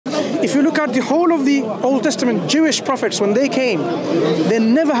if you look at the whole of the Old Testament Jewish prophets, when they came, they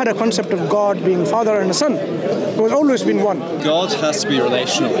never had a concept of God being Father and a Son. There was always been one. God has to be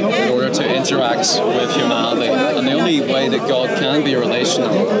relational in order to interact with humanity, and the only way that God can be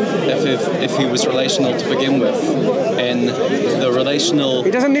relational, if he was relational to begin with, in the relational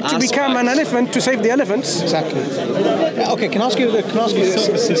He doesn't need to become an elephant to save the elephants. Exactly. Okay, can I ask you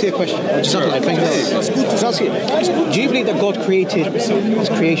a sincere question? Sure. Do you believe that God created His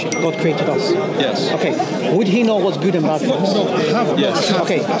creation? God created us? Yes. Okay. Would He know what's good and bad for us? Yes.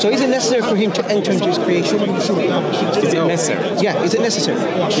 Okay. So is it necessary for Him to enter into His creation? Is it necessary? Yeah. Is it necessary?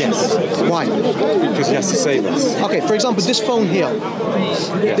 Yes. Why? Because he has to save us. Okay. For example, this phone here.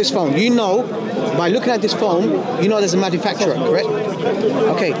 Yeah. This phone. You know, by looking at this phone, you know there's a manufacturer, correct?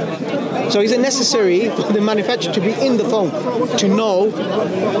 Okay. So is it necessary for the manufacturer to be in the phone to know?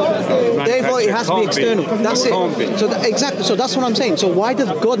 Therefore, it has to be external. That's it. So exactly. So that's what I'm saying. So why does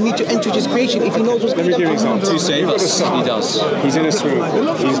God need to enter His creation if He knows what's good? Let me give you an example. To save us, He does. He's in a swimming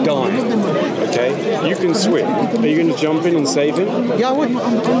pool. He's dying. Okay? You can swim. Are you going to jump in and save him? Yeah, I would.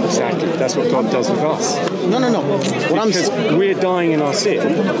 Exactly. That's what God does with us. No. Because we're dying in our sin,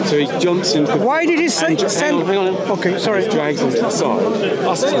 so He jumps into the pool. Why did He send? Hang on. Okay, sorry. He drags us to the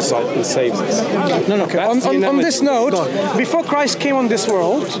side, and saves us. No. Okay. On this note, before Christ came on this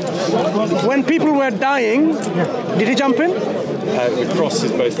world, when people were dying, did He jump in? The cross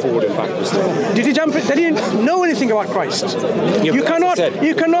is both forward and backwards. Did He jump in? They didn't know anything about Christ. You cannot,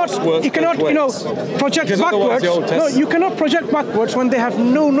 project backwards. No, you cannot project backwards when they have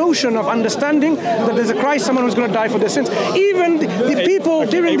no notion of understanding that there's a Christ, someone who's going to die for their sins. Even the people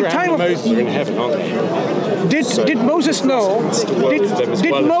during the time of Moses are in heaven, aren't they? did Moses know?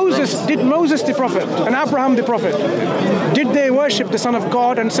 Did Moses the prophet and Abraham the prophet? Did they worship the Son of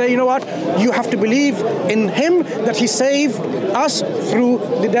God and say, you know what, you have to believe in Him that He saved us through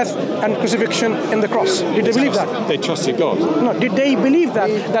the death and crucifixion in the cross? Did they believe that? They trusted God. No, did they believe that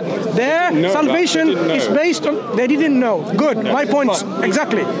their salvation is based on? They didn't know. Good. My point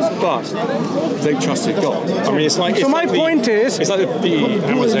exactly. But they trusted God. I mean, it's like. So my point is, it's like the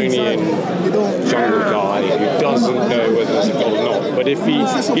Amazonian jungle guy who doesn't know whether there's a God or not. But if he,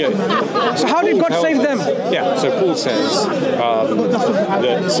 so how did God save them? Yeah. So Paul says that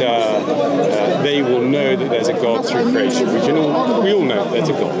they will know that there's a God through creation. We all know there's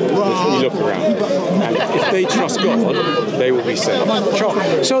a God. We look around, and if they trust God, they will be saved. Sure.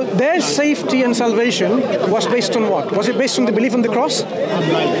 So their safety and salvation was based on what? Was it based on the belief on the cross?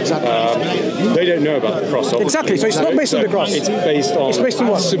 They don't know about the cross. Obviously. Exactly. So it's not based on the cross. It's based on. It's based on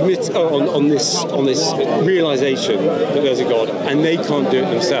what? On this realization that there's a God, and they can't do it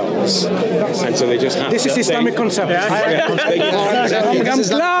themselves, and so they just have. This is the Islamic concept. I'm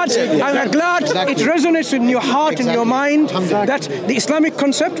glad it resonates in your heart and your mind that the Islamic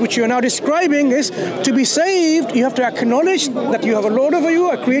concept, which you are now describing, is to be saved, you have to acknowledge that you have a Lord over you,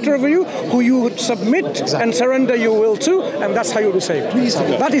 a Creator over you, who you would submit and surrender your will to, and that's how you'll be saved.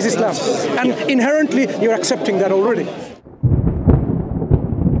 That is Islam. And inherently, you're accepting that already.